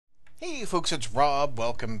Hey folks, it's Rob.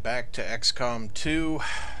 Welcome back to XCOM 2.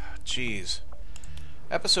 Jeez.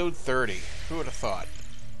 Episode 30. Who would have thought?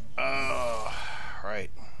 Right.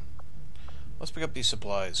 Let's pick up these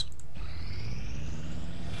supplies.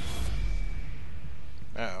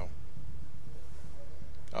 Uh-oh.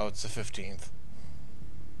 Oh, it's the 15th.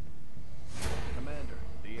 Commander,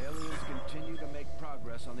 the aliens continue to make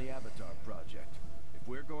progress on the Avatar project. If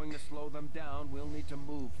we're going to slow them down, we'll need to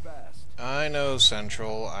move fast. I know,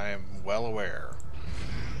 Central. I am well aware.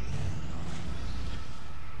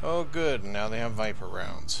 Oh, good. Now they have Viper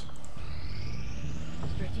rounds.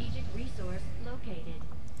 Strategic resource located.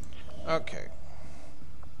 Okay.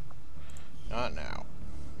 Not now.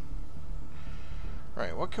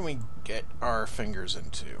 Right, what can we get our fingers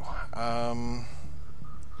into? I'm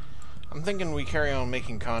thinking we carry on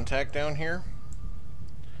making contact down here.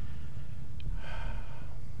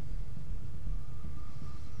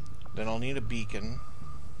 Then I'll need a beacon.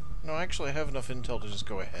 No, actually I have enough intel to just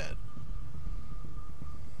go ahead.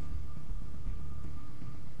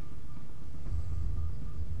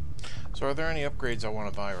 So are there any upgrades I want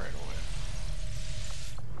to buy right away?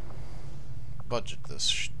 Budget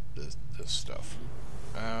this stuff.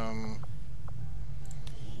 I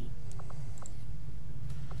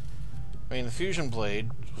mean, the fusion blade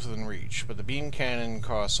was within reach, but the beam cannon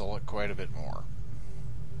costs quite a bit more.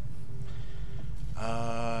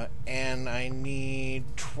 And I need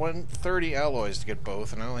 30 alloys to get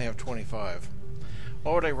both, and I only have 25.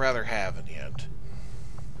 What would I rather have in the end?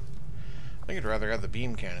 I think I'd rather have the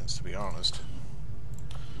beam cannons, to be honest.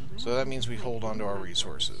 So that means we hold on to our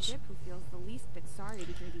resources.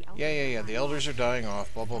 Yeah, the elders are dying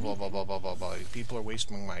off, blah, blah, blah, blah, blah, blah, blah, blah. These people are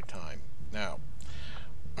wasting my time. Now,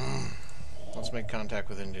 let's make contact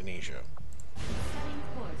with Indonesia. Setting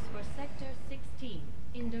course for Sector 16,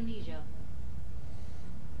 Indonesia.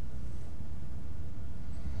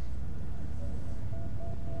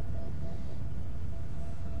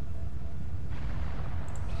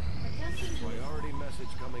 Priority message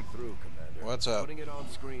coming through, Commander. What's up? Putting it on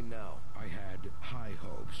screen now. I had high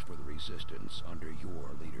hopes for the Resistance under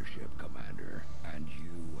your leadership, Commander, and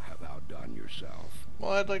you have outdone yourself.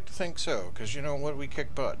 Well, I'd like to think so, because you know what? We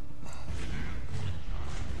kick butt.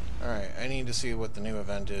 Alright, I need to see what the new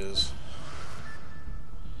event is.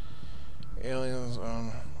 Aliens,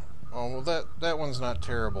 oh, well, that one's not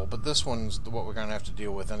terrible, but this one's what we're going to have to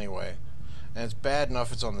deal with anyway. And it's bad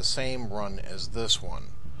enough it's on the same run as this one.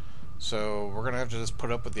 So we're going to have to just put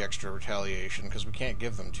up with the extra retaliation, because we can't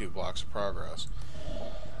give them 2 blocks of progress.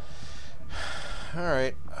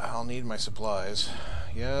 Alright, I'll need my supplies.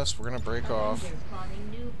 Yes, we're going to break off. Plotting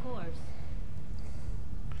new course.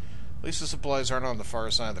 At least the supplies aren't on the far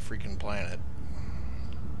side of the freaking planet.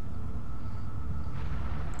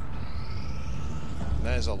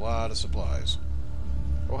 That is a lot of supplies.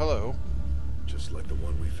 Oh, hello. Just like the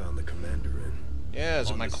one we found the Commander in. Yeah, is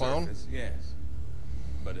it my clone? Surface, yes.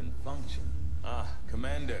 But in function.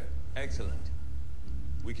 Commander, excellent.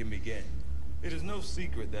 We can begin. It is no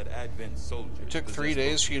secret that Advent soldiers... It took 3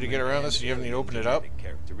 days for you to get around this and you haven't even opened it up?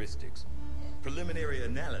 Characteristics. Preliminary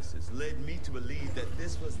analysis led me to believe that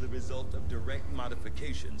this was the result of direct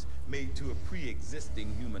modifications made to a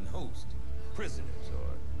pre-existing human host. Prisoners, or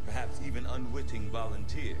perhaps even unwitting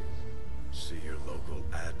volunteers. See your local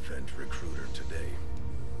Advent recruiter today.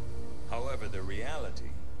 However, the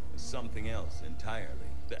reality is something else entirely.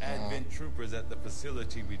 The Advent troopers at the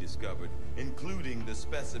facility we discovered, including the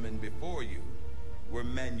specimen before you, were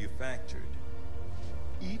manufactured.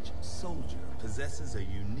 Each soldier possesses a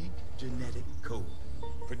unique genetic code.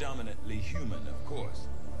 Predominantly human, of course,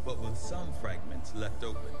 but with some fragments left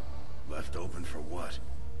open. Left open for what?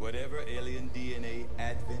 Whatever alien DNA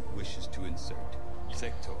Advent wishes to insert.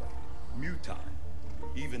 Sectoid, mutant,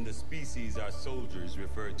 even the species our soldiers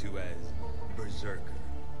refer to as berserker.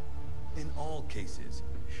 In all cases,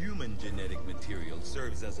 human genetic material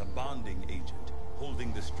serves as a bonding agent,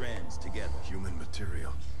 holding the strands together. Human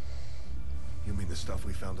material? You mean the stuff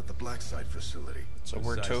we found at the Blackside facility? So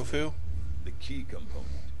we're tofu? The key component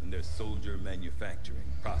in their soldier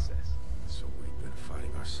manufacturing process. So we've been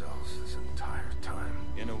fighting ourselves this entire time.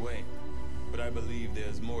 In a way, but I believe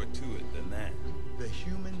there's more to it than that. The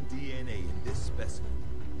human DNA in this specimen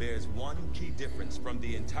bears one key difference from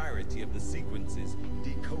the entirety of the sequences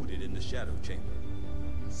decoded in the shadow chamber.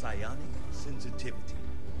 Psionic sensitivity.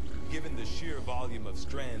 Given the sheer volume of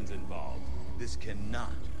strands involved, this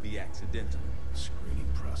cannot be accidental. Screening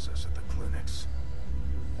process at the clinics.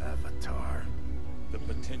 Avatar. The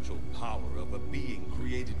potential power of a being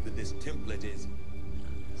created with this template is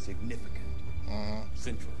significant.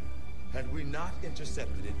 Central. Had we not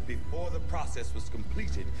intercepted it before the process was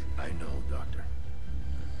completed... I know, Doctor.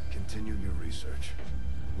 continue your research.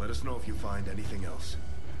 Let us know if you find anything else.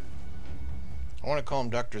 I want to call him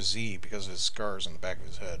Dr. Z because of his scars on the back of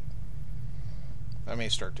his head. I may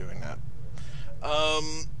start doing that.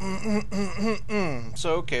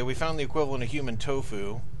 So, okay, we found the equivalent of human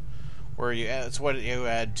tofu, where it's what you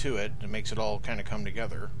add to it that makes it all kind of come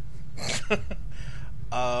together.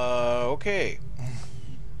 Okay.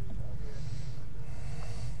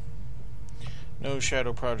 No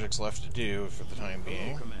shadow projects left to do for the time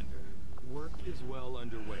being. Commander. Work is well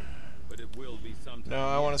underway, but it will be some time. No,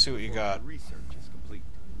 I want to see what you got. Research is complete.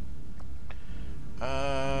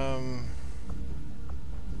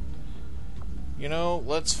 You know,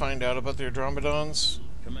 let's find out about the Andromedons.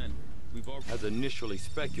 Commander, we've already, as initially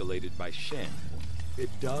speculated by Shen, it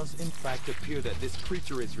does in fact appear that this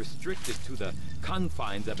creature is restricted to the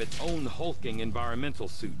confines of its own hulking environmental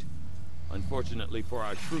suit. Unfortunately for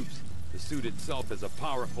our troops, the suit itself is a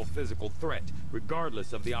powerful physical threat,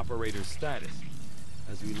 regardless of the operator's status,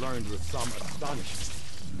 as we learned with some astonishment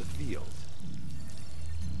in the field.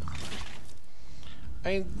 I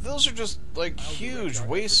mean, those are just, like, huge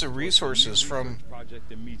wastes of resources from...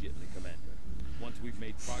 Project immediately, Commander. Once we've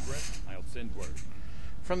made progress, I'll send word.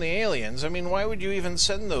 From the aliens. I mean, why would you even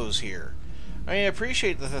send those here? I mean, I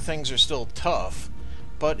appreciate that the things are still tough,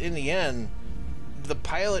 but in the end, the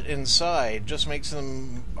pilot inside just makes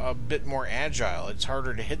them a bit more agile. It's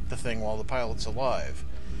harder to hit the thing while the pilot's alive.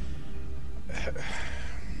 The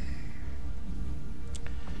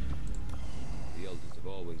elders have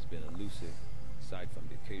always been elusive. Aside from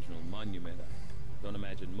the occasional monument, I don't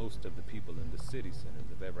imagine most of the people in the city centers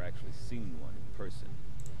have ever actually seen one in person.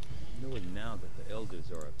 Knowing now that the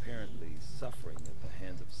elders are apparently suffering at the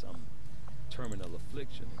hands of some terminal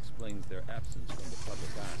affliction explains their absence from the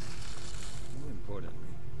public eye. More importantly,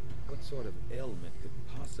 what sort of ailment could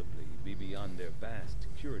possibly be beyond their vast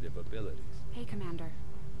curative abilities? Hey, Commander.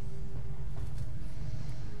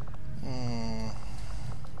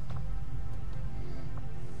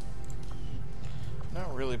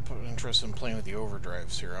 Not really interested in playing with the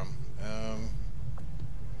overdrive serum.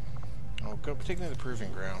 I'll go taking the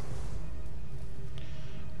proving ground.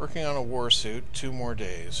 Working on a war suit, 2 more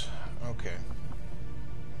days. Okay.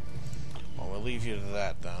 Well, we'll leave you to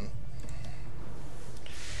that then.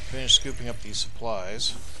 Finish scooping up these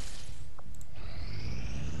supplies.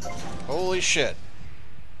 Holy shit.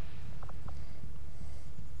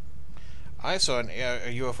 I saw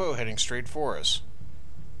a UFO heading straight for us.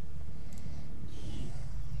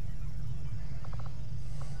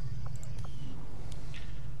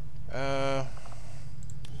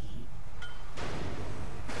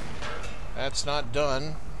 That's not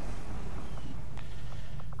done.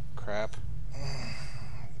 Crap.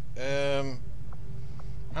 I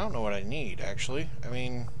don't know what I need, actually. I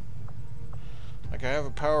mean, like, I have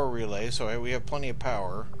a power relay, so we have plenty of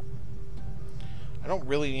power. I don't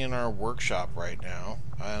really need our workshop right now.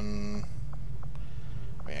 I mean,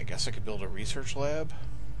 I guess I could build a research lab.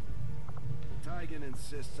 Tygan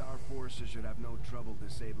insists our forces should have no trouble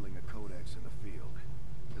disabling a codex in the field.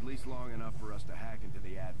 At least long enough for us to hack into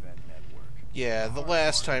the Advent network. Yeah, the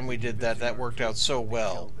last time we did that, that worked out so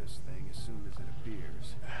well. This thing as soon as it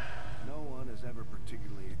appears. No one is ever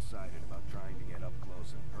particularly excited about trying to get up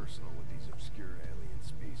close and personal with these obscure alien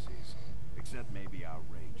species, except maybe our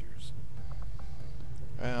rangers.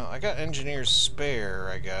 Well, I got engineers spare,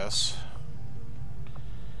 I guess.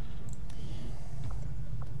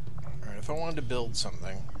 Alright, if I wanted to build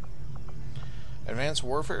something. Advanced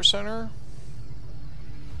Warfare Center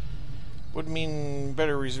would mean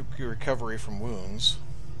better recovery from wounds.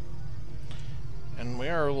 And we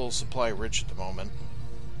are a little supply rich at the moment.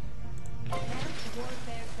 Advanced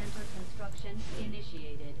Warfare Center construction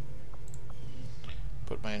initiated.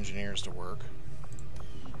 Put my engineers to work.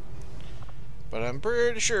 But I'm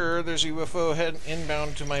pretty sure there's a UFO head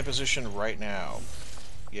inbound to my position right now.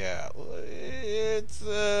 Yeah, it's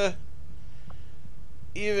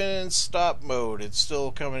even in stop mode, it's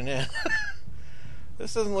still coming in.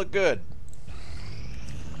 This doesn't look good.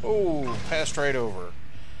 Oh, passed right over.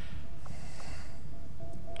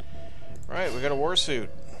 Right, we got a war suit.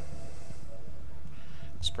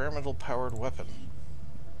 Experimental powered weapon.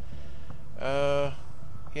 Yeah,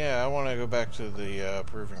 I want to go back to the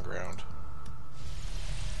proving ground.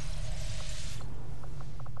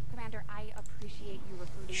 Commander, I appreciate you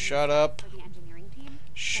recruiting Shut up. for the engineering team.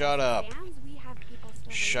 Shut But as up. it stands, we have people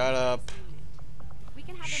still Shut waiting for up. assignment. We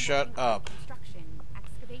can have them Shut working on up. construction,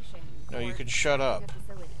 excavation, No, you or can shut building up. a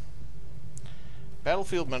facility.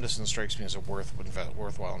 Battlefield medicine strikes me as a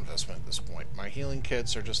worthwhile investment at this point. My healing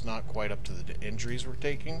kits are just not quite up to the injuries we're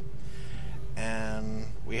taking, and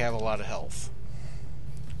we have a lot of health.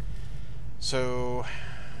 So,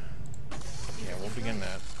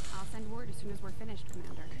 we're finished,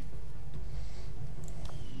 Commander.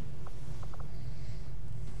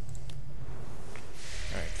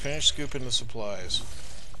 Alright, finish scooping the supplies.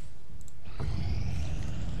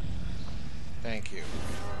 Thank you.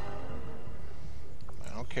 I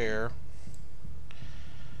don't care.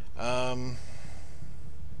 I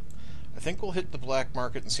think we'll hit the black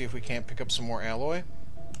market and see if we can't pick up some more alloy.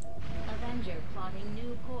 Avenger plotting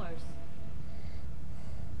new course.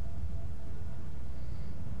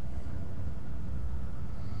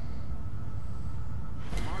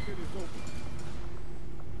 Market is open.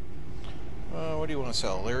 What do you want to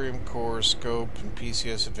sell? Lyrium core, scope, and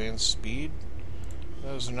PCS advanced speed?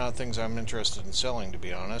 Those are not things I'm interested in selling, to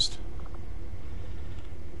be honest.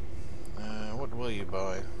 What will you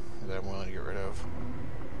buy that I'm willing to get rid of?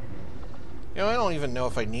 You know, I don't even know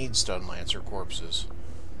if I need stun lancer corpses.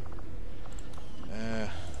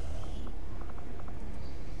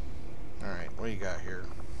 Alright, what do you got here?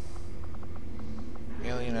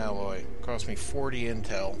 Alien alloy. Cost me 40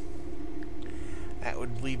 intel. That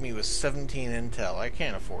would leave me with 17 intel. I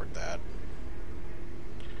can't afford that.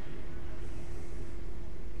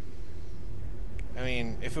 I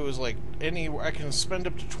mean, if it was like I can spend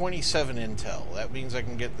up to 27 intel. That means I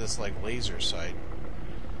can get this like laser sight,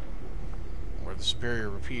 or the superior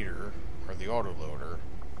repeater, or the autoloader.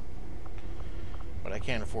 But I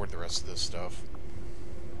can't afford the rest of this stuff.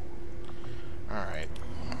 Alright.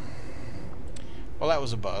 Well, that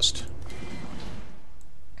was a bust.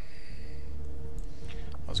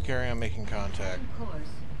 Let's carry on making contact. Course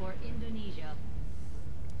for Indonesia.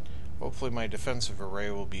 Hopefully my defensive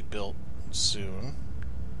array will be built soon.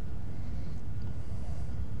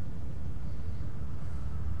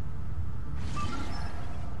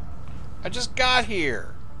 I just got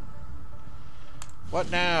here. What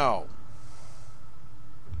now?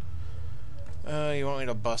 You want me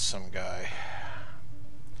to bust some guy.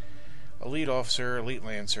 Elite officer, elite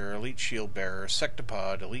lancer, elite shield bearer,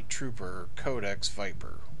 sectopod, elite trooper, codex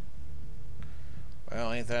viper.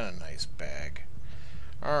 Well, ain't that a nice bag?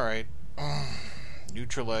 Alright.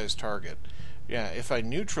 Neutralize target. Yeah, if I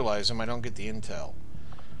neutralize him, I don't get the intel.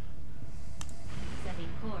 Setting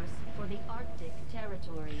course for the Arctic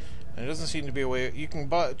territories. And it doesn't seem to be a way... You can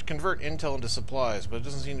convert intel into supplies, but it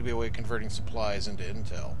doesn't seem to be a way of converting supplies into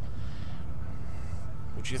intel.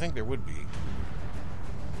 Which you think there would be.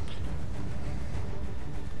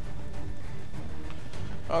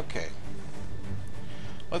 Okay.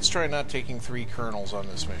 Let's try not taking 3 kernels on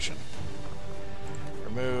this mission.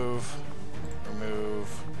 Remove.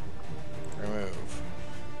 Remove. Remove.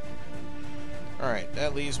 Alright,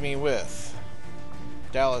 that leaves me with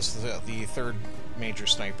Dallas, the third major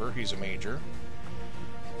sniper. He's a major.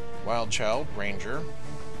 Wild Child, ranger.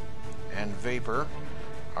 And Vapor,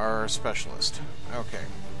 our specialist. Okay.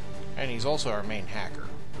 And he's also our main hacker,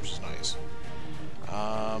 which is nice.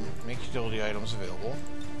 Make utility items available.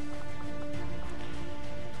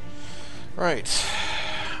 Right.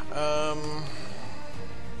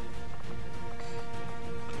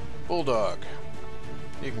 Bulldog.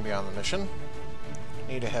 You can be on the mission.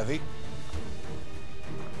 Need a heavy.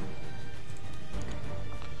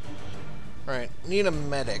 Alright, need a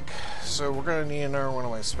medic. So we're going to need another one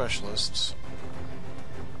of my specialists.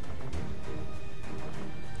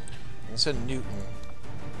 I send Newton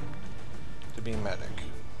to be medic.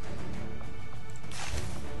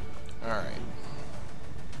 Alright.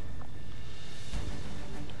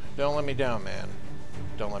 Don't let me down, man.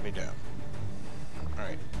 Don't let me down.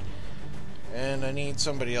 Alright. And I need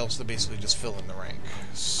somebody else to basically just fill in the rank.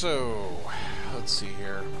 So, let's see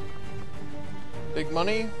here. Big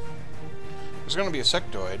money? There's gonna be a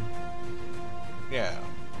sectoid. Yeah.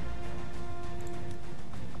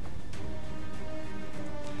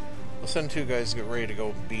 We'll send 2 guys to get ready to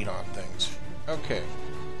go beat on things. Okay.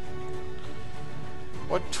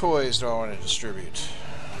 What toys do I want to distribute?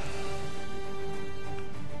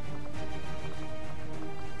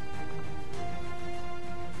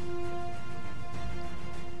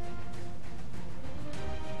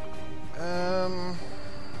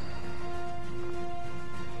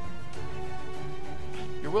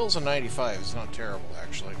 Your will's a 95 is not terrible,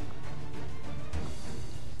 actually.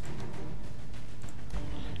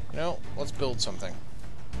 No, let's build something.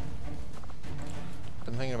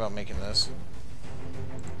 Been thinking about making this.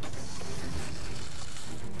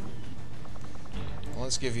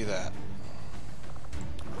 Let's give you that.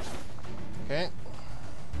 Okay.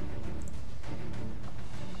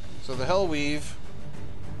 So the Hellweave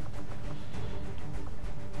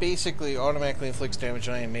basically automatically inflicts damage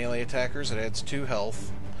on any melee attackers. It adds 2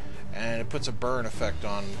 health, and it puts a burn effect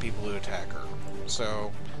on people who attack her.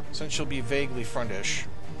 So, since she'll be vaguely frontish,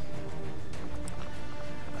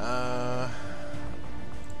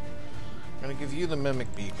 I'm going to give you the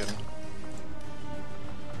mimic beacon.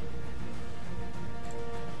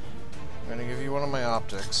 I'm going to give you one of my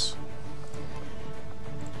optics.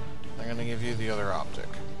 I'm going to give you the other optic.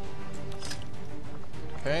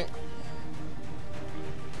 Okay.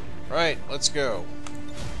 Right, let's go.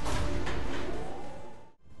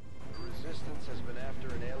 The Resistance has been after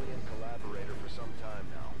an alien collaborator for some time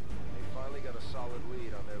now. They finally got a solid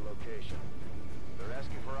lead on their location. They're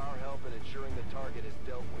asking for our help in ensuring the target is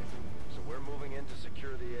dealt with, so we're moving in to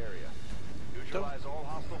secure the area. Neutralize all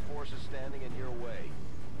hostile forces standing in your way.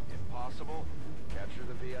 If possible, capture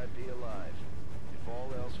the VIP alive. If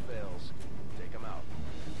all else fails, take them out.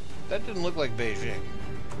 That didn't look like Beijing.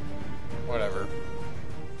 Whatever.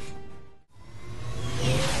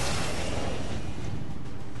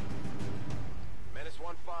 Menace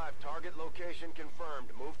 1-5, target location confirmed.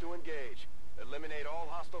 Move to engage. Eliminate all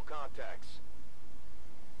hostile contacts.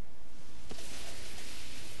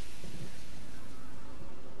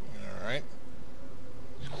 Alright.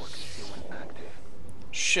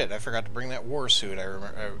 Shit, I forgot to bring that war suit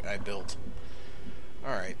I built.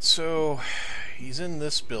 Alright, so he's in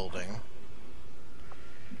this building.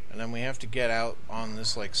 And then we have to get out on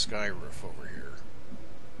this, like, sky roof over here.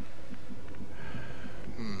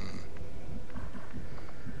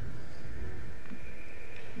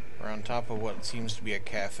 We're on top of what seems to be a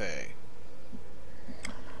cafe.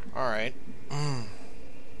 Alright.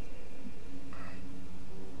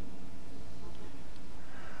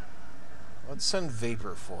 Let's send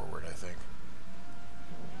Vapor forward, I think.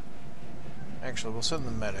 Actually, we'll send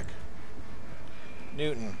the medic.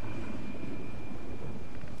 Newton.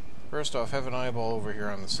 First off, have an eyeball over here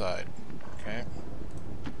on the side. Okay.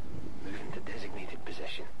 Moving to designated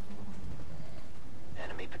position.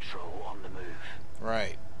 Enemy patrol on the move.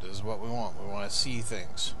 Right. This is what we want. We want to see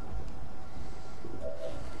things.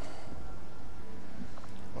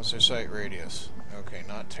 What's their sight radius? Okay,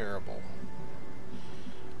 not terrible.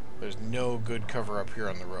 There's no good cover up here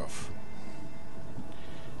on the roof.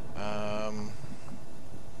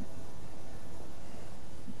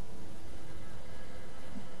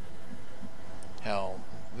 Hell,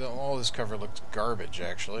 all this cover looks garbage,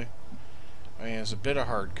 actually. I mean, there's a bit of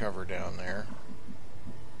hard cover down there.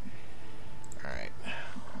 Alright.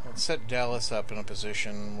 Let's set Dallas up in a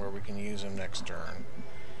position where we can use him next turn.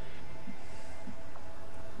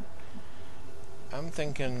 I'm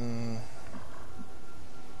thinking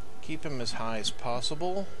keep him as high as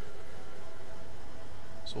possible.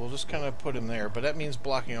 So we'll just kind of put him there, but that means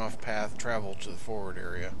blocking off path travel to the forward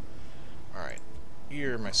area. Alright.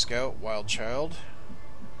 You're my scout, wild child.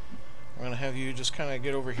 I'm going to have you just kind of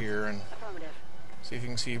get over here and see if you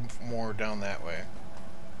can see more down that way.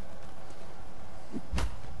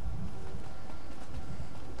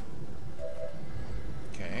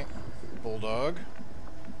 Okay. Bulldog.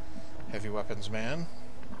 Heavy weapons man.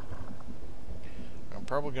 I'm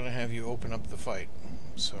probably going to have you open up the fight.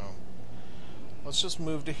 So, let's just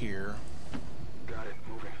move to here. Got it,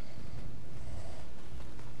 moving.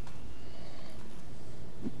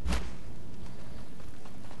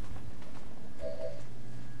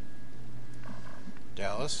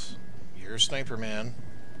 Dallas, you're sniper man.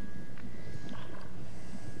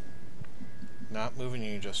 Not moving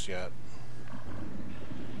you just yet.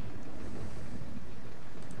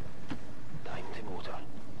 Time to motor.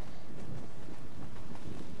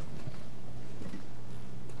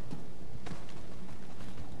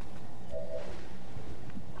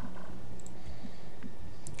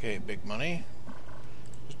 Okay, big money.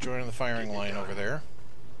 Just joining the firing line over there.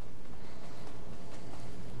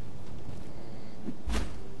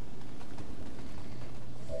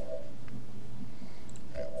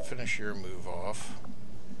 Finish your move off.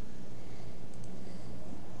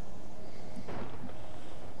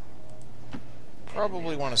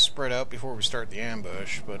 Probably want to spread out before we start the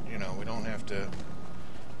ambush, but you know, we don't have to.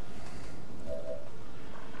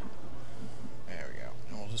 There we go.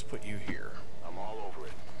 And we'll just put you here. I'm all over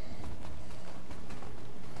it.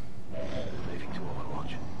 Moving to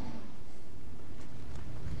Overwatch.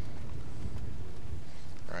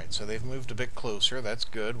 Alright, so they've moved a bit closer. That's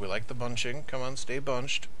good. We like the bunching. Come on, stay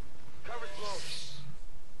bunched. Cover close.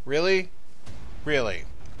 Really? Really?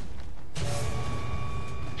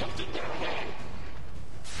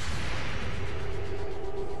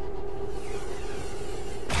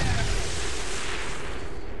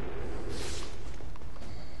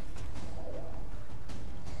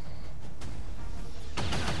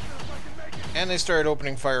 And they started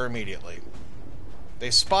opening fire immediately.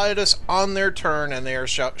 They spotted us on their turn and they are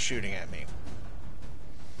shooting at me.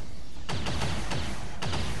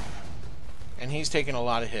 And he's taking a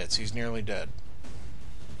lot of hits. He's nearly dead.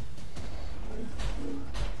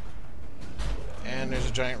 And there's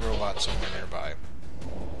a giant robot somewhere nearby.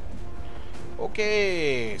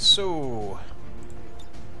 Okay, so...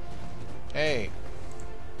 Hey.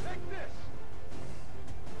 Take this.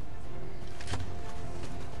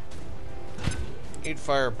 Need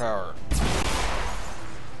firepower.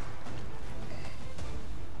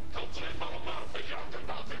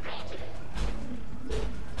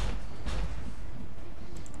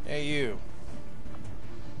 Hey, you.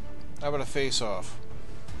 How about a face-off?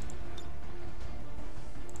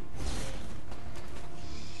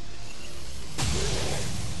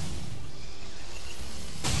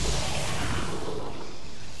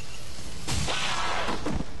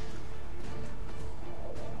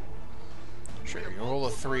 Sure, you roll a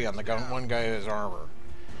 3 on the one guy who has armor.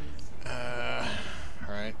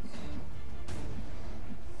 Alright.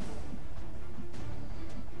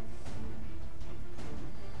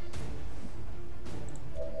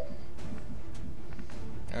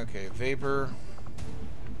 Okay, vapor.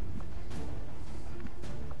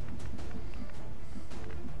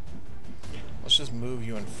 Let's just move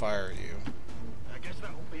you and fire you. I guess that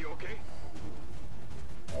will be okay.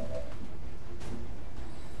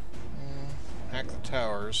 Hack the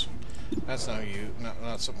towers. That's not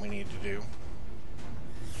not something we need to do.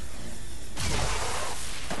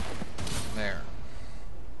 There.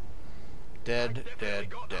 Dead, dead,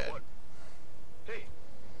 dead. Hey,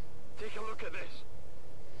 take a look at this.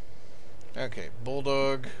 Okay,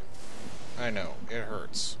 Bulldog. I know, it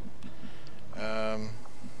hurts. The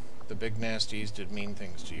big nasties did mean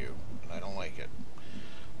things to you, and I don't like it.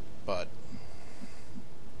 But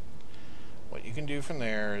what you can do from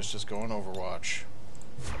there is just go on Overwatch.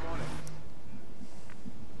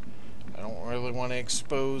 I don't really want to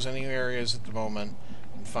expose any areas at the moment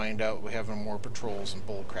and find out we have more patrols and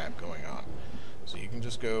bullcrap going on. So you can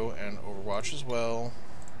just go and Overwatch as well.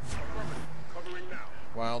 Covering now.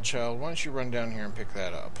 Wild Child, why don't you run down here and pick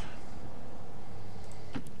that up?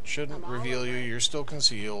 Shouldn't reveal you, you're still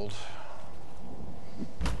concealed.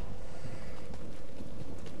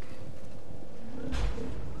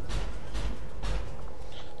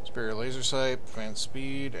 Superior laser sight, advanced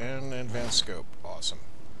speed, and advanced scope. Awesome.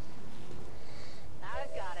 I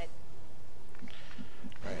got it.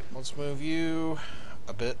 Right, let's move you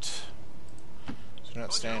a bit. So you're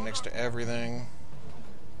not standing next to everything.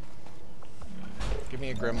 Give me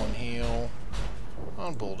a gremlin heal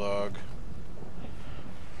on Bulldog.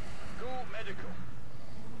 Go medical.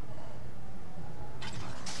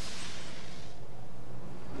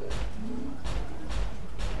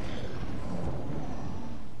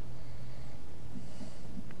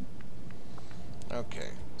 Okay,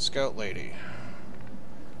 Scout Lady.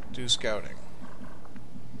 Do scouting.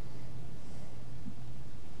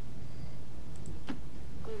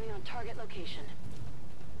 Moving on target location.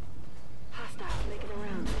 Hostiles making a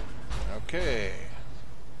round. Okay.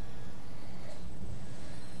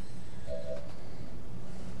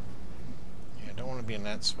 Yeah, don't want to be in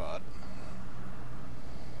that spot.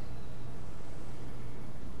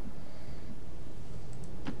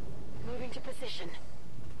 Moving to position.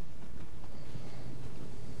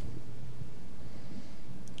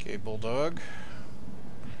 Okay, Bulldog.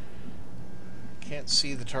 Can't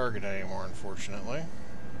see the target anymore, unfortunately.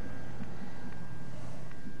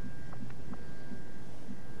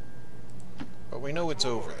 But we know it's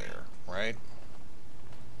over there, right?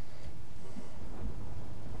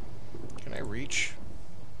 Can I reach?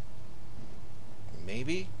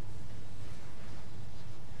 Maybe?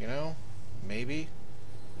 You know? Maybe?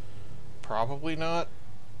 Probably not.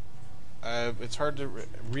 It's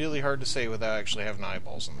really hard to say without actually having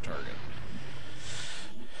eyeballs on the target.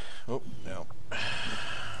 Oh, no.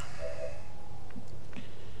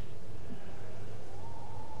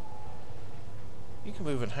 You can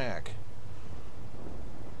move and hack.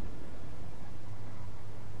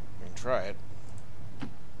 You can try it.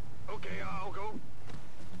 Okay, I'll go.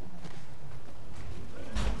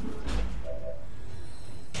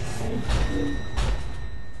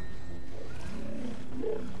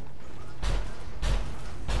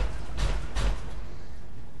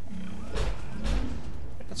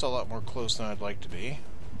 That's a lot more close than I'd like to be.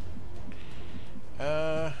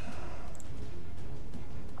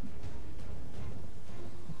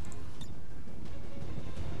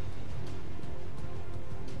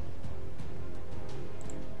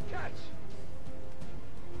 Catch.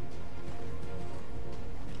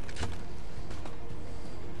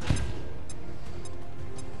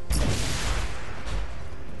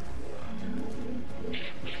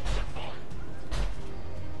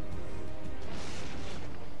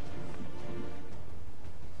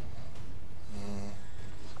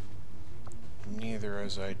 Neither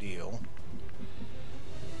is ideal.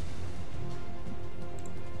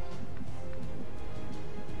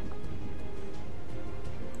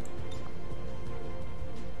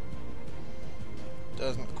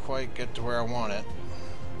 quite get to where I want it.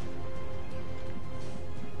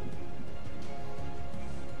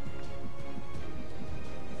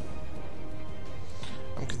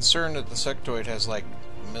 I'm concerned that the sectoid has like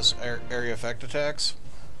area effect attacks,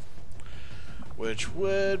 which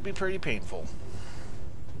would be pretty painful.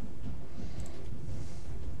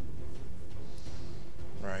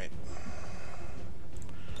 Right.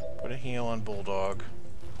 Put a heal on Bulldog.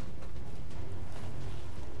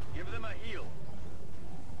 Give them a heal.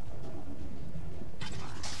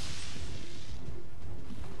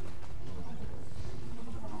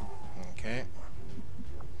 Okay.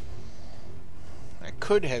 I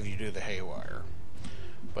could have you do the haywire,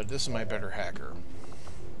 but this is my better hacker.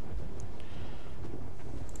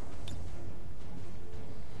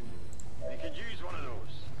 We could use one of those.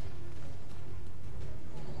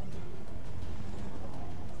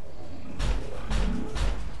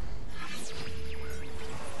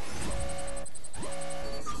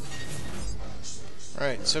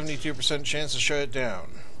 Alright, 72% chance to shut it down.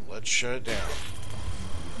 Let's shut it down.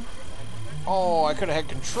 Oh, I could have had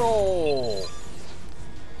control!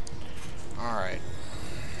 Alright.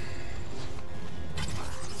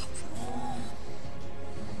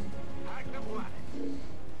 Hack the planet.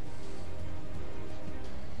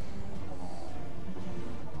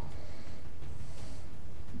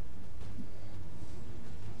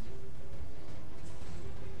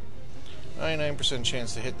 99%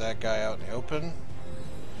 chance to hit that guy out in the open.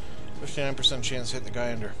 59% chance to hit the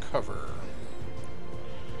guy under cover.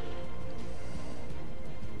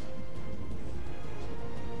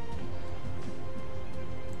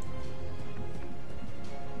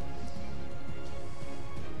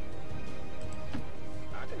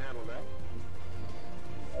 I can handle that.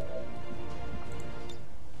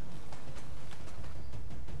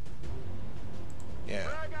 Yeah.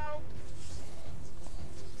 Frag out.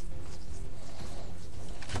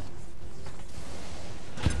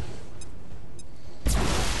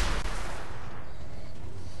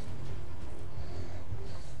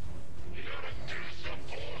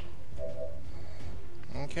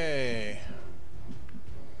 Okay.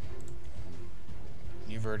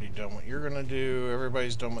 You've already done what you're gonna do.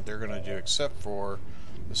 Everybody's done what they're gonna do except for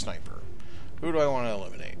the sniper. Who do I want to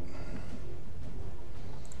eliminate?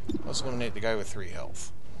 Let's eliminate the guy with 3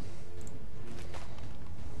 health.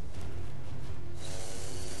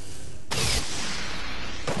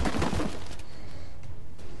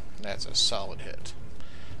 That's a solid hit.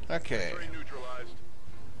 Okay. Very neutralized.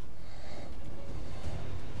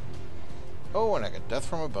 Oh, and I got death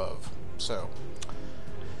from above. So,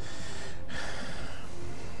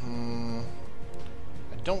 I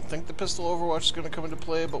don't think the pistol Overwatch is going to come into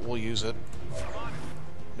play, but we'll use it.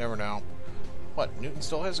 Never know. What, Newton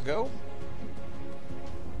still has a go?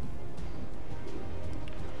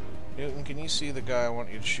 Newton, can you see the guy I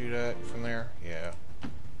want you to shoot at from there? Yeah.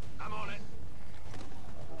 I'm on it.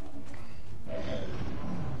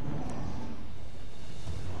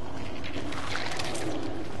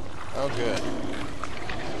 Oh, good.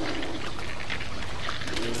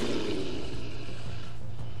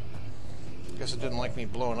 Guess it didn't like me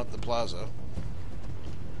blowing up the plaza.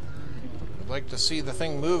 I'd like to see the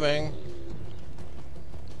thing moving.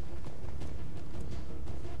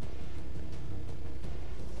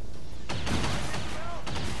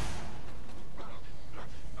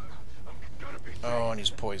 Oh, and he's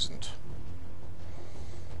poisoned.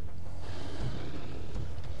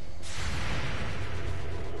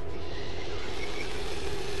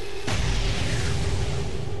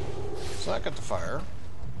 So I got the fire.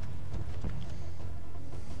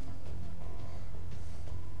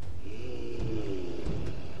 You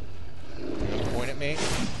gonna point at me?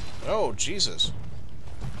 Oh, Jesus.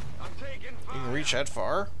 I'm taking You fire. can reach that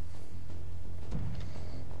far?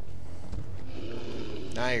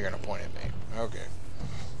 Now you're gonna point at me. Okay.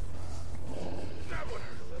 That would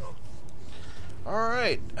hurt a little.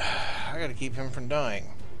 Alright. I gotta keep him from dying.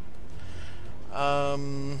 I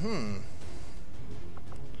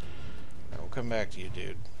will come back to you,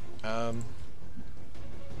 dude. Alright.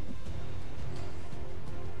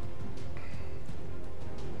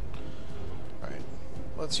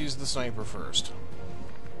 Let's use the sniper first.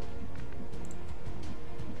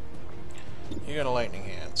 You got a lightning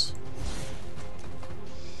hands.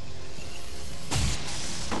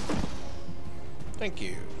 Thank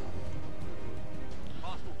you.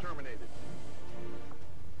 Hostile terminated.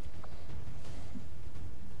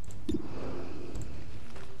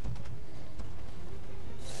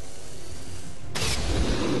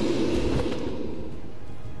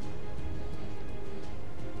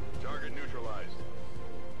 Target neutralized.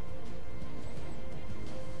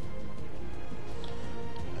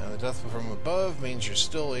 The death from above means you're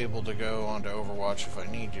still able to go onto Overwatch if I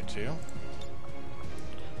need you to.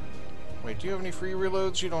 Wait, do you have any free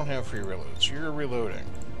reloads? You don't have free reloads. You're reloading.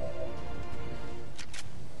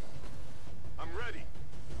 I'm ready.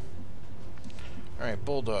 Alright,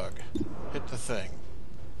 Bulldog. Hit the thing.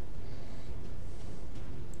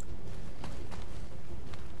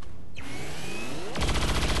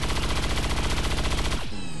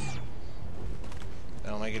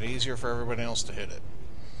 That'll make it easier for everybody else to hit it.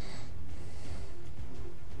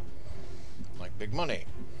 Like big money.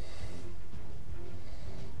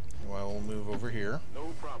 Well, we'll move over here.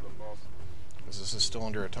 No problem, boss. Because this is still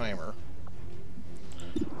under a timer.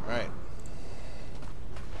 Alright.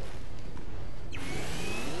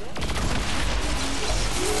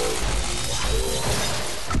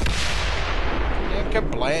 And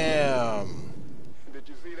kablam! Did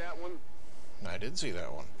you see that one? I did see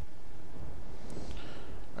that one.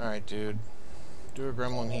 Alright, dude. Do a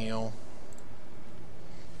gremlin heal.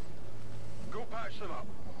 Go patch them up.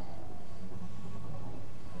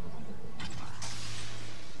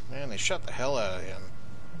 Man, they shut the hell out of him.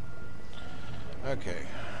 Okay.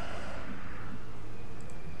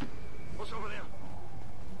 What's over there?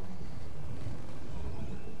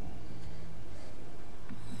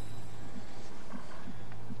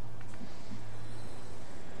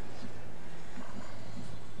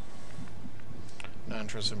 Not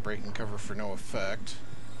interested in breaking cover for no effect.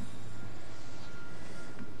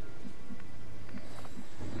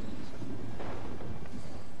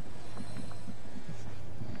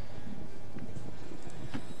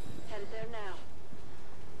 Headed there now.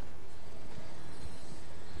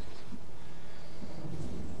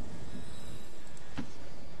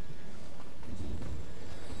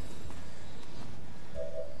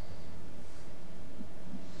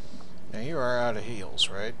 Now you are out of heals,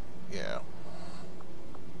 right? Yeah.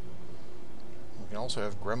 We can also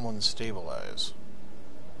have Gremlin Stabilize.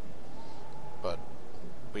 But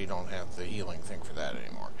we don't have the healing thing for that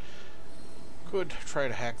anymore. Could try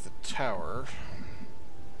to hack the tower.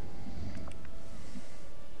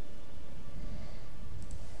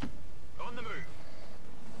 On the move.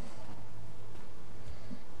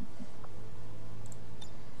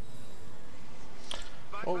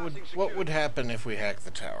 What would happen if we hack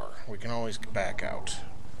the tower? We can always back out.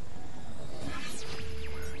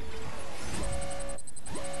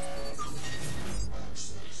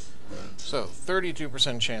 So,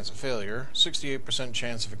 32% chance of failure, 68%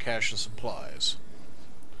 chance of a cache of supplies.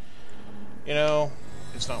 You know,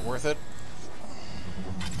 it's not worth it.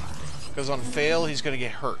 Because on fail, he's going to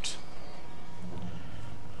get hurt.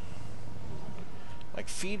 Like,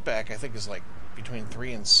 feedback, I think, is like between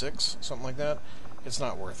 3 and 6, something like that. It's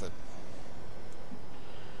not worth it.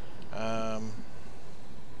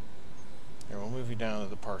 Here, we'll move you down to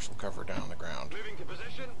the partial cover down the ground. Moving to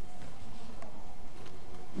position.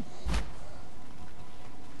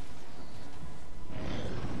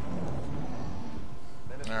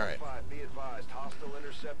 All right. 5, be advised, hostile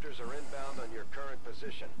interceptors are inbound on your current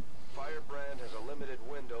position. Firebrand has a limited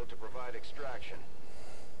window to provide extraction.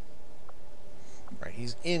 Right,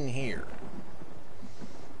 he's in here.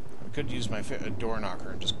 I could use my door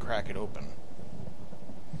knocker and just crack it open.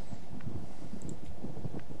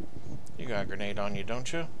 You got a grenade on you,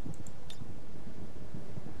 don't you?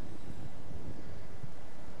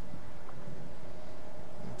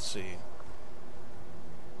 Let's see.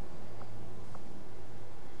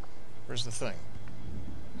 Where's the thing?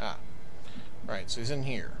 Ah. Right, so he's in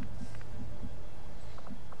here.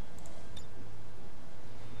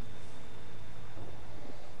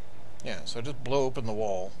 Yeah, so just blow open the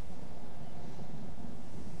wall.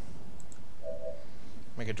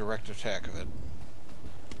 Make a direct attack of it.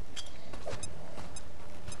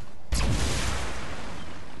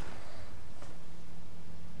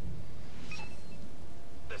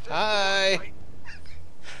 Hi!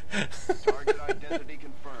 Target identity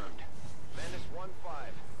confirmed. Menace 1-5.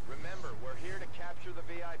 Remember, we're here to capture the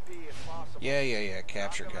VIP if possible. Yeah.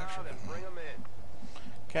 Capture. Knock 'em out and bring 'em in.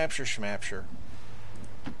 Capture, schmapture.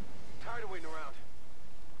 Tired of waiting around.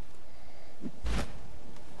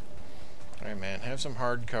 Alright, man, have some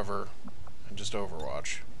hard cover and just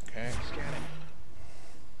Overwatch, okay? Scanning.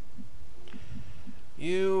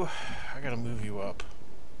 I gotta move you up.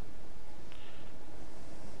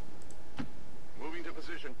 Moving to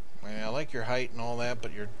position. I mean, I like your height and all that,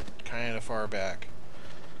 but you're kind of far back.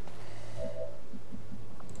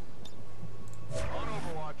 On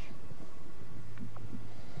Overwatch.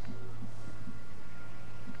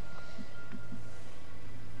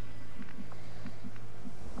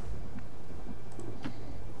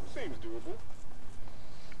 Seems doable.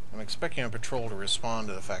 I'm expecting a patrol to respond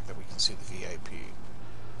to the fact that we can see the VIP.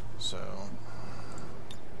 So...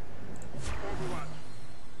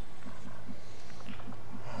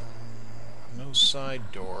 no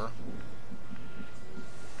side door.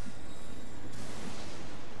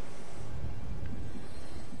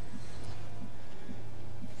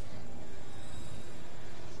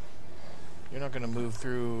 You're not going to move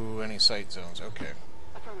through any sight zones. Okay.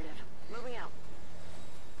 Affirmative. Moving out.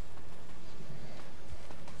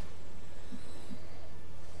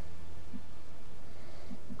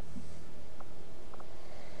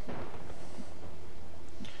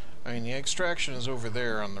 I mean, the extraction is over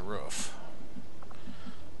there on the roof.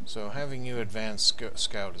 So having you advance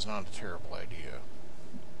scout is not a terrible idea.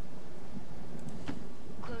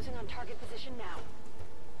 Closing on target position now.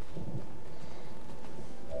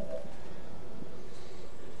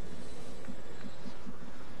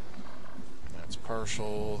 That's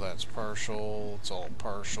partial, it's all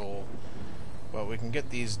partial. But we can get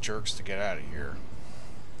these jerks to get out of here.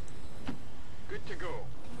 Good to go.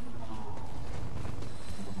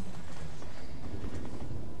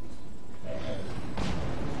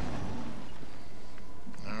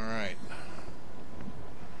 Alright.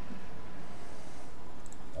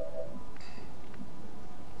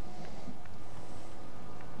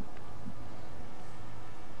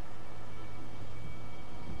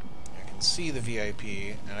 I can see the VIP,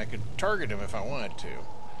 and I could target him if I wanted to.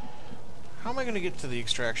 How am I going to get to the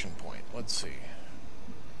extraction point? Let's see.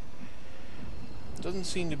 Doesn't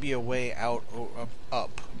seem to be a way out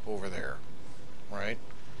up over there, right?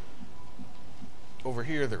 Over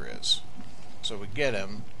here there is. So we get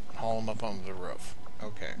him, haul him up onto the roof.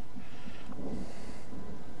 Okay.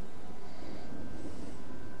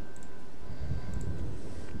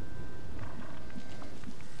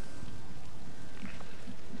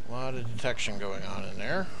 A lot of detection going on in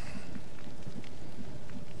there.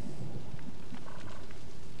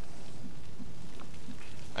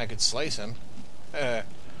 I could slice him. Now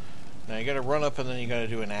you gotta run up and then you gotta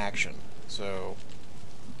do an action. So...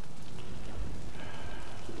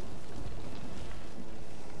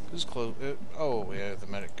 who's close? Oh, yeah, the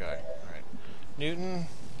medic guy. Alright. Newton,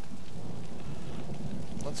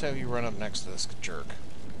 let's have you run up next to this jerk.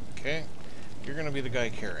 Okay? You're gonna be the guy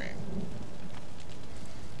carrying.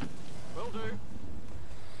 Will do.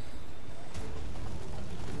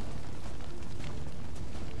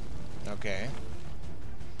 Okay.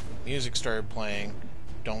 Music started playing.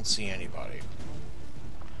 Don't see anybody.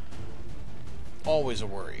 Always a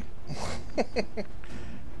worry.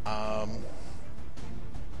 I'm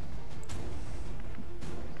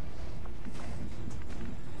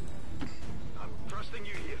trusting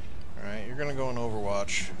you here. Alright, you're gonna go in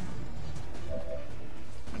Overwatch.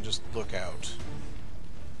 And just look out.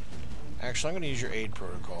 Actually, I'm gonna use your aid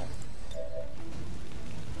protocol.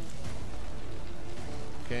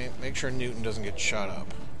 Okay, make sure Newton doesn't get shot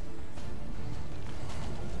up.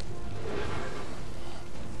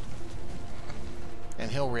 And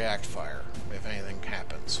he'll react fire if anything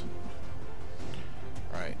happens.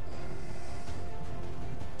 Right.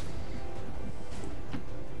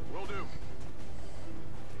 Will do.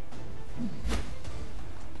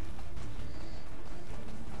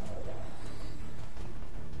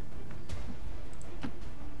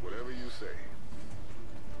 Whatever you say.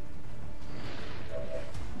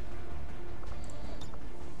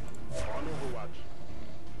 On Overwatch.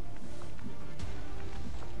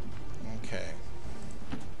 Okay.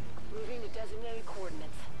 Moving to designated coordinates.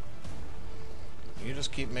 You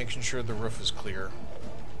just keep making sure the roof is clear.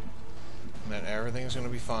 And that everything's going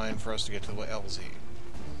to be fine for us to get to the LZ.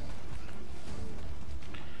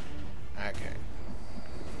 Okay.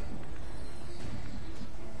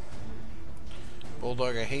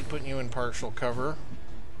 Bulldog, I hate putting you in partial cover,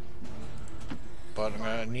 but I'm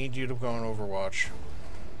going to need you to go on Overwatch.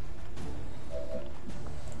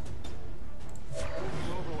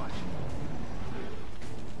 Overwatch.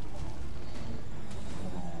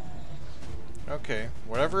 Okay,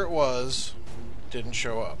 whatever it was, didn't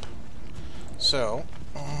show up. So,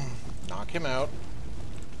 knock him out.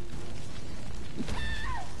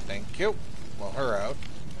 Thank you. Well, her out.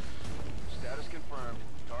 Status confirmed.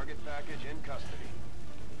 Target package in custody.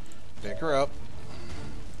 Pick her up.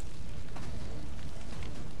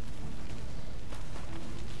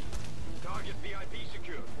 Target VIP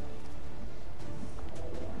secured.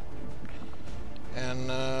 And,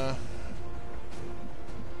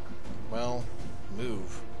 well,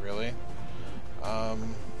 move, really.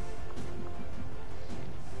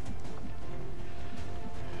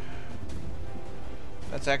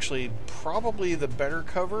 That's actually probably the better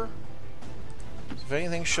cover. If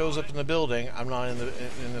anything shows up in the building, I'm not in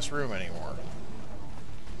this room anymore.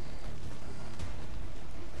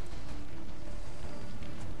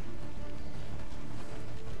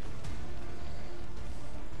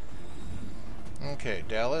 Okay,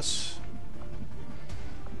 Dallas.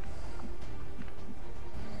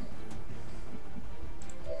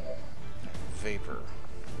 Vapor.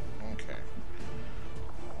 Okay.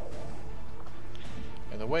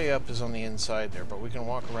 And the way up is on the inside there, but we can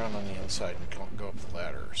walk around on the inside and go up the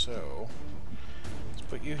ladder. So, let's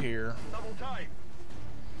put you here. Double tight.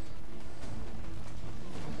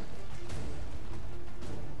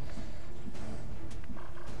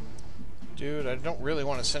 Dude, I don't really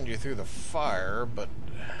want to send you through the fire, but...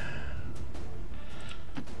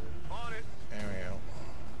 On it. There we go.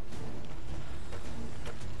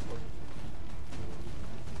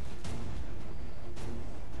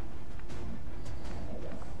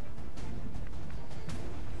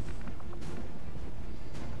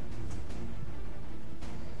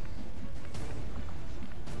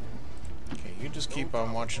 Okay, you just keep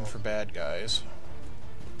on watching for bad guys.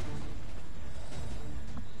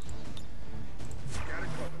 Got it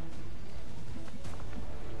covered.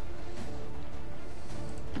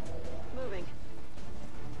 Moving.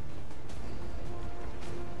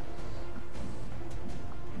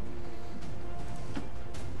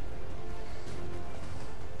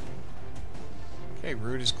 Okay,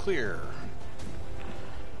 route is clear.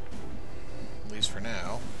 At least for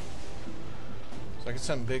now. So I can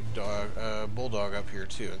send Big Dog, Bulldog up here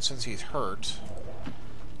too, and since he's hurt,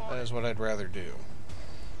 that is what I'd rather do.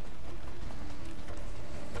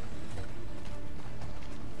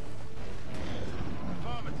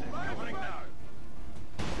 Affirmative. Coming now.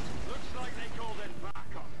 Looks like they called it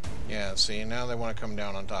backup. Yeah, see, now they want to come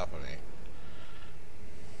down on top of me.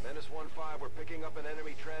 Menace 1-5, we're picking up an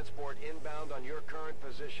enemy transport inbound on your current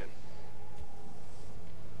position.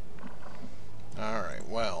 Alright,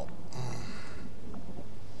 well.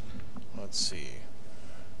 Let's see.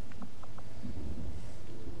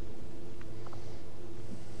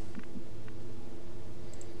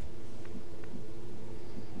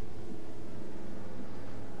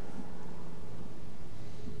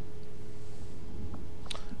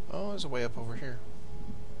 Oh, there's a way up over here.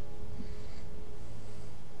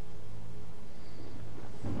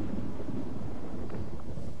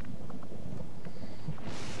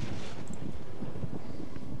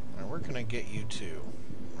 Now, where can I get you to?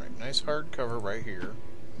 Right, nice hard cover right here.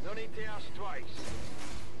 No need to ask twice.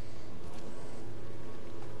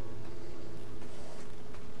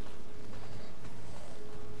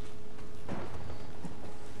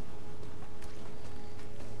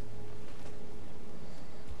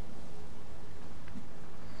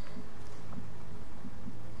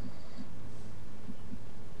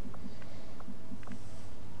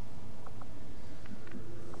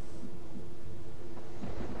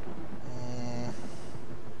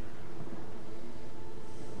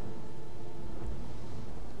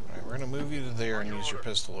 Alright, we're gonna move you to there and use your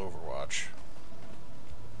pistol overwatch.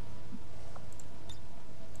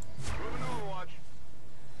 Moving Overwatch.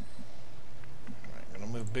 Alright, I'm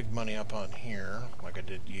gonna move big money up on here, like I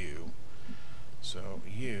did you. So,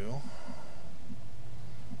 you...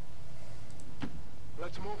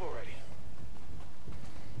 Let's move already.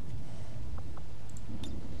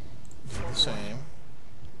 do the same.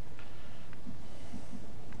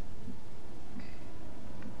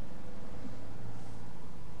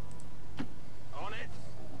 On it.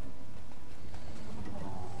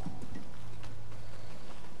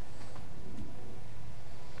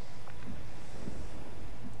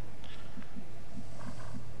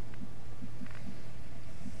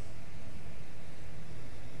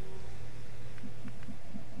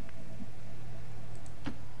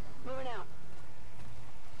 Moving out.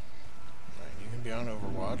 Alright, you can be on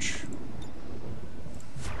overwatch.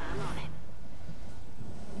 I'm on it.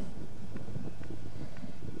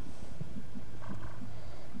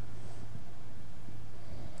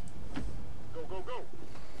 Go, go, go.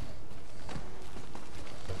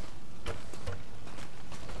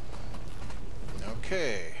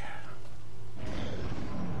 Okay.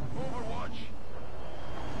 Overwatch.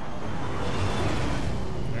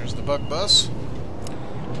 There's the bug bus.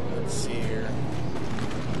 Let's see here.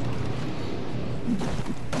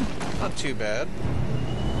 Not too bad.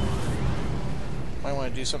 Might want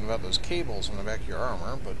to do something about those cables on the back of your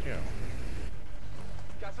armor, but you know.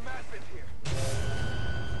 Got some aspens here.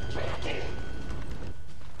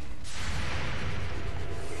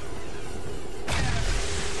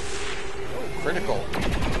 Oh, critical.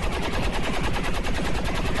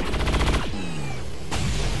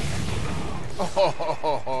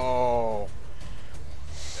 Oh,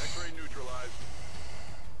 X-ray neutralized.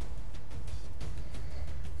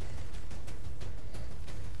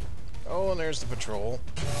 oh, and there's the patrol.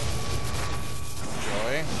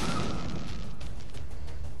 Enjoy.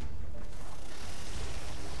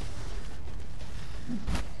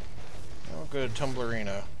 good,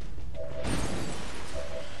 Tumblerina.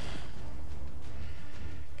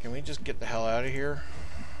 Can we just get the hell out of here?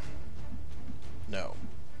 No.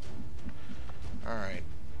 Alright.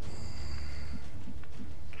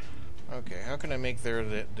 Okay, how can I make their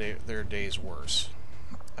days worse?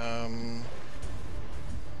 Alright,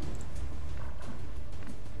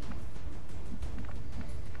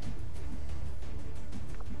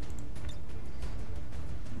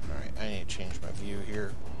 I need to change my view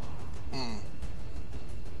here.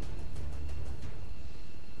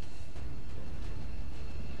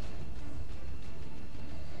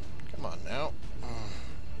 Come on now.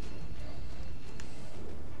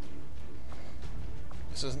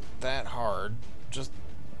 This isn't that hard. Just,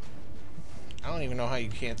 I don't even know how you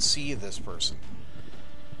can't see this person.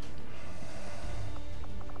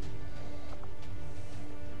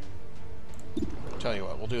 Tell you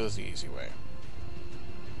what, we'll do this the easy way.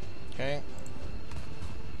 Okay.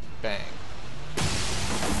 Bang.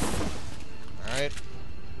 Alright.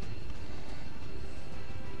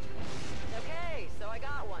 Okay, so I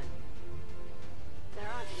got one. They're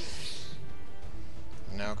on to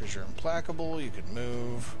you. Now, because you're implacable, you can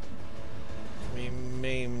move. We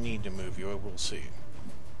may need to move you, we'll see.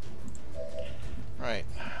 Right.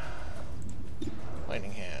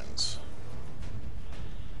 Lightning hands.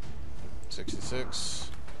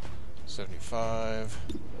 66, 75,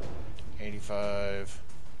 85,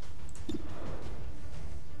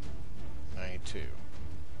 92.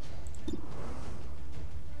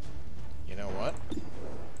 You know what?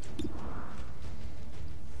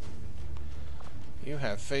 You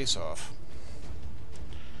have face off.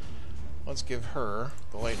 Let's give her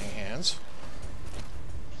the lightning hands.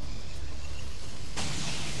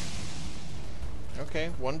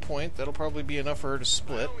 Okay, 1 point. That'll probably be enough for her to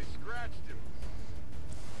split.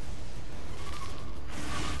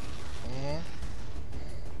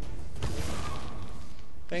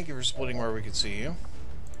 Thank you for splitting where we could see you.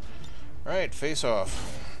 Alright, face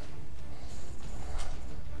off.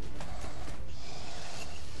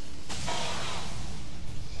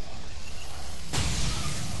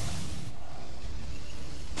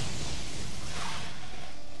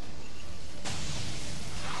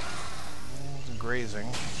 Grazing.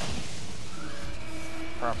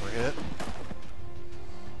 Proper hit.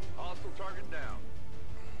 Hostile target down.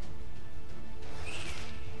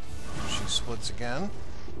 She splits again.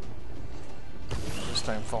 This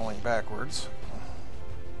time falling backwards.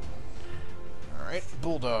 Alright,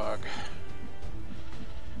 Bulldog.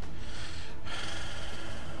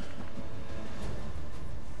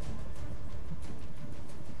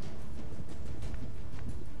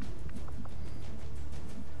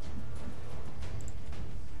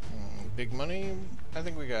 Big money. I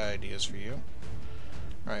think we got ideas for you.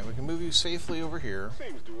 Alright, we can move you safely over here.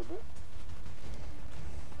 Seems doable.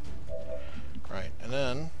 Right, and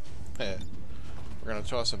then we're going to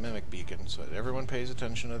toss a mimic beacon so that everyone pays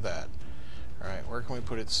attention to that. Alright, where can we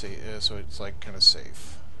put it so it's like kind of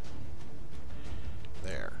safe?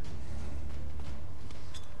 There.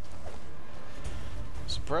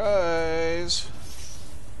 Surprise!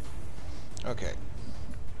 Okay.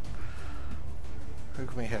 Who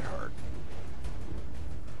can we hit hard?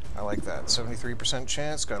 I like that. 73%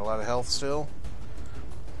 chance, got a lot of health still.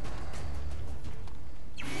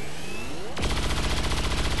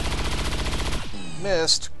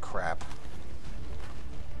 Missed. Crap.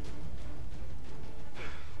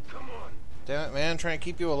 Come on. Damn it, man. Trying to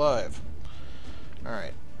keep you alive.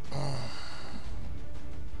 Alright.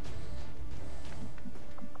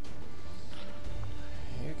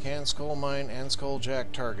 You can skull mine and skull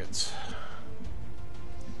jack targets.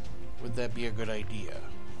 Would that be a good idea?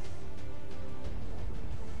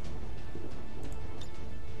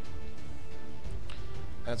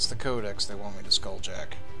 That's the codex they want me to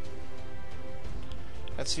skulljack.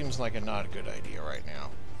 That seems like not a good idea right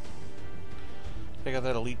now. Take out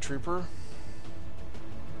that elite trooper.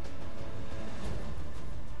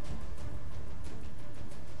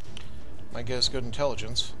 My guess, good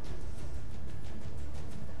intelligence.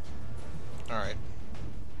 Alright.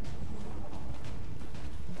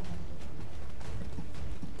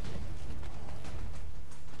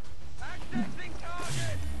 Accessing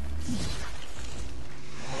target.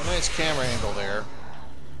 Well, a nice camera angle there.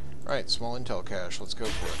 Right, small intel cache. Let's go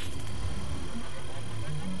for it.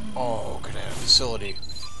 Oh, could have facility.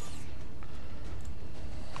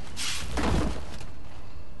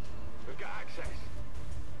 We've got access.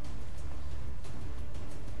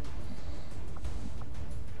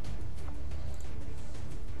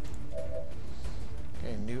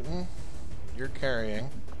 Okay, Newton, you're carrying.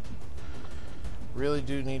 Really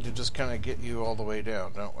do need to just kind of get you all the way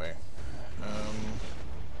down, don't we?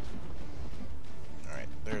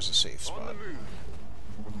 there's a safe spot.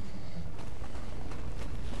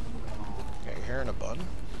 Okay, hair in a bun.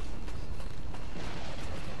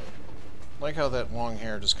 Like how that long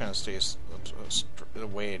hair just kind of stays the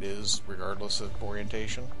way it is, regardless of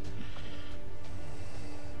orientation.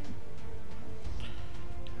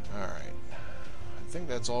 Alright. I think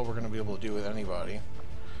that's all we're going to be able to do with anybody.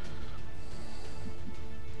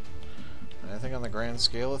 And I think on the grand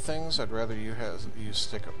scale of things, I'd rather you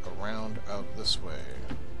stick around out this way.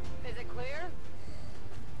 Is it clear?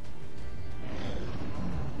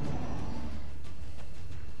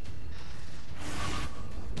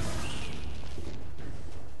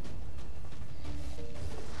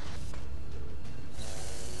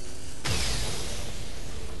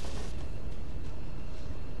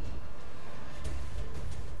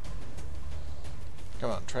 Come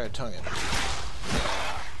on, try to tongue it.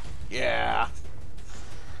 Yeah.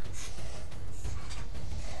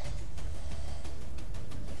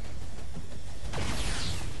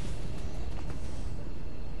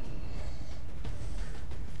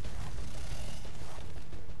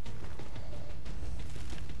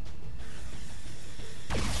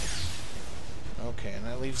 Okay, and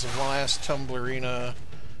that leaves the last Tumblerina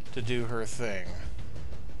to do her thing.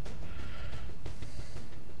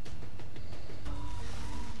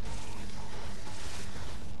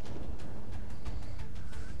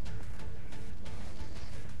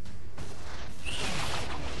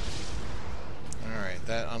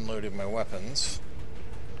 That unloaded my weapons.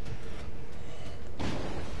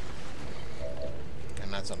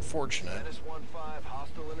 And that's unfortunate. Menace 1-5,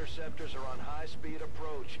 hostile interceptors are on high-speed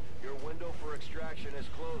approach. Your window for extraction is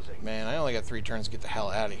closing. Man, I only got 3 turns to get the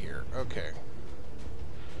hell out of here. Okay.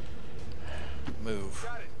 Move.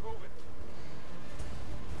 Got it, move it.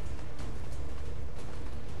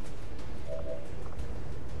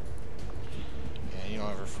 And you don't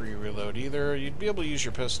have a free reload either. You'd be able to use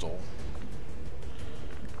your pistol.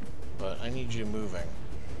 But I need you moving.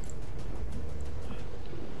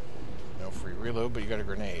 No free reload, but you got a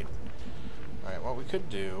grenade. Alright, what we could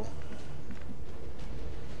do...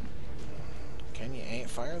 Can you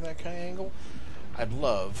fire that kind of angle? I'd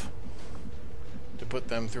love to put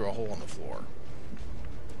them through a hole in the floor.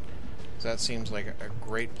 That seems like a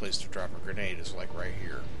great place to drop a grenade, is like right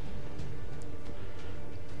here.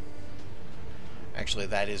 Actually,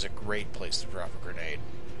 that is a great place to drop a grenade.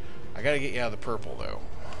 I gotta get you out of the purple, though.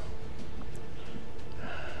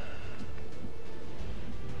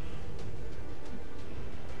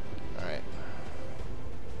 Alright.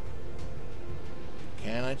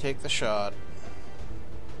 Can I take the shot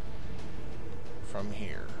from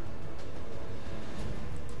here?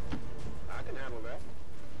 I can handle that.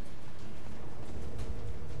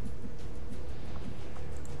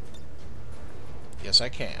 Yes, I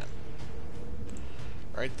can.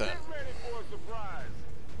 Right then. Get ready for a surprise.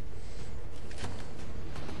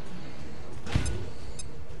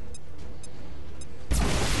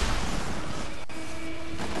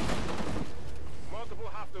 Multiple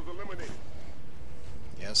hostiles eliminated.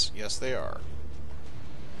 Yes, yes they are.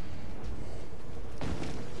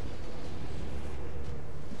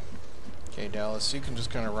 Okay, Dallas, you can just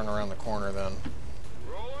kind of run around the corner then.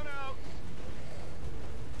 Rolling out.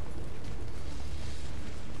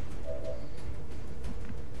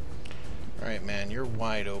 Alright, man, you're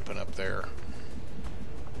wide open up there.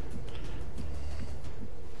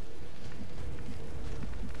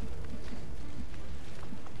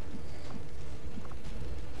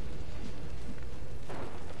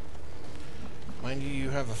 Mind you, you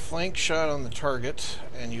have a flank shot on the target,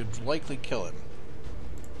 and you'd likely kill him.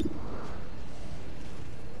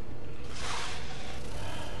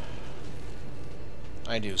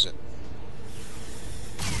 I'd use it.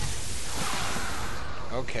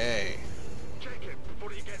 Okay. Check it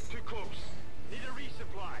before you get too close. Need a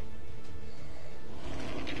resupply.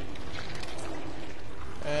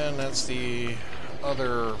 And that's the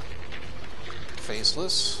other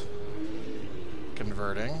faceless.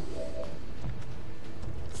 Converting.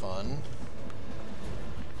 Fun.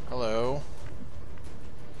 Hello.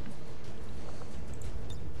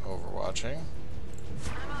 Overwatching.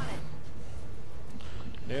 I'm on it.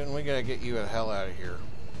 Newton, we gotta get you the hell out of here.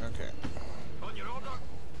 Okay. On your order.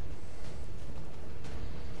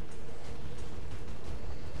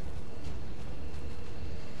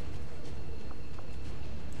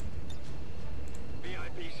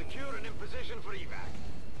 VIP secure and in position for evac.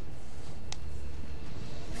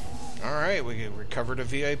 Alright, we recovered a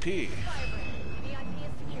VIP. VIP is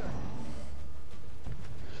secure.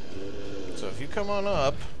 So if you come on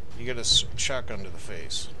up, you get a shotgun to the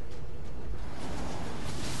face.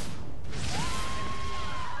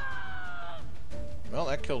 Well,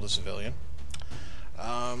 that killed a civilian.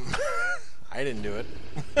 I didn't do it.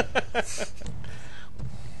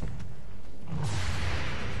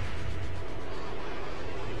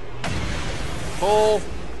 Pull.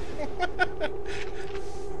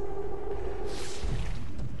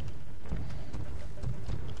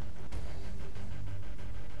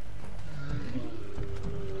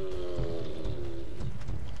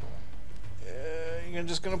 You're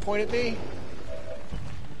just gonna point at me?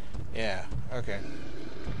 Yeah, okay.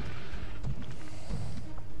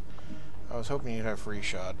 I was hoping you'd have free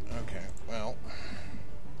shot. Okay, well.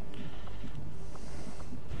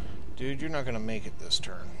 Dude, you're not gonna make it this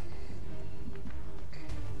turn.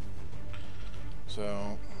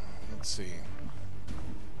 So, let's see.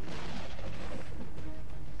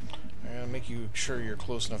 I'm gonna make you sure you're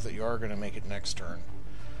close enough that you are gonna make it next turn.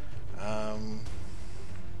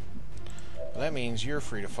 That means you're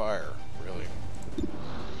free to fire, really.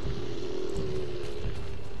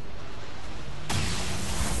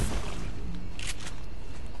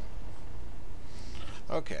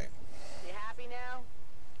 Okay. You happy now?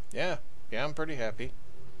 Yeah, I'm pretty happy.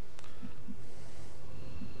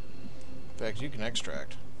 In fact, you can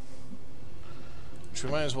extract. Which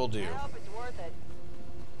we might as well do. I hope it's worth it.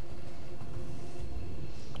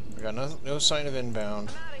 We got no sign of inbound.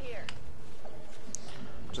 I'm out of here.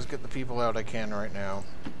 Just get the people out I can right now.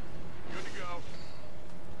 Good to go.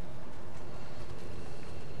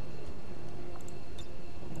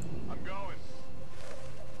 I'm going.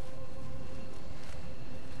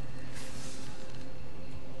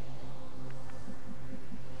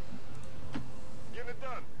 Getting it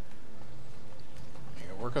done. You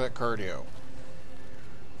gotta work on that cardio.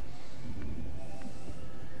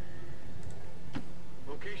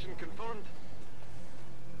 Location confirmed.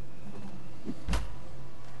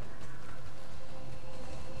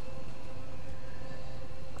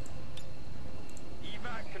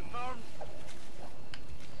 Evac confirmed.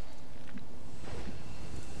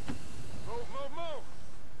 Move.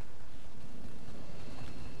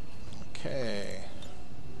 Okay.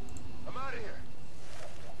 I'm out of here.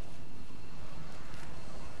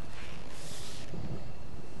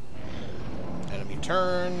 Enemy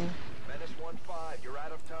turn. Menace 1-5, you're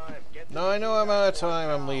out of time. Get to No, the I know I'm out of evac time.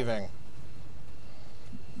 point I'm now. leaving.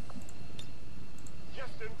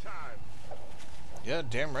 Just in time. Yeah,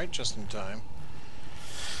 damn right, just in time.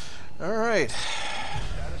 Alright.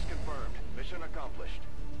 Status confirmed. Mission accomplished.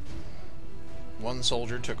 One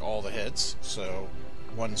soldier took all the hits, so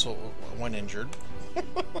one injured.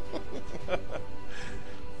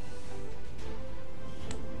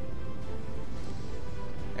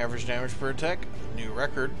 Average damage per attack, new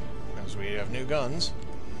record, as we have new guns.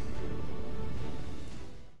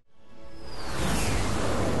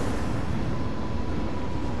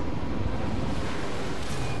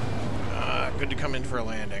 Good to come in for a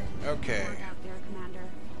landing. Okay. Work out there, Commander.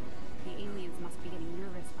 The aliens must be getting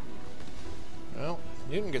nervous by now. Well,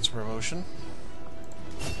 Newton gets a promotion.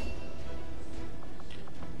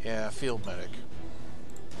 Yeah, field medic.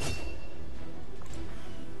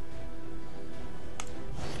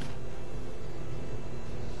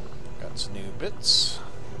 Got some new bits.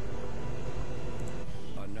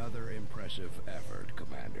 Another impressive effort,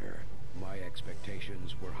 Commander. My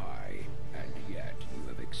expectations were high, and yet you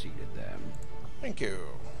have exceeded them. Thank you.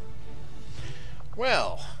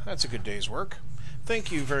 Well, that's a good day's work.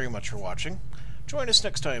 Thank you very much for watching. Join us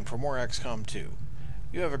next time for more XCOM 2.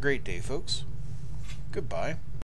 You have a great day, folks. Goodbye.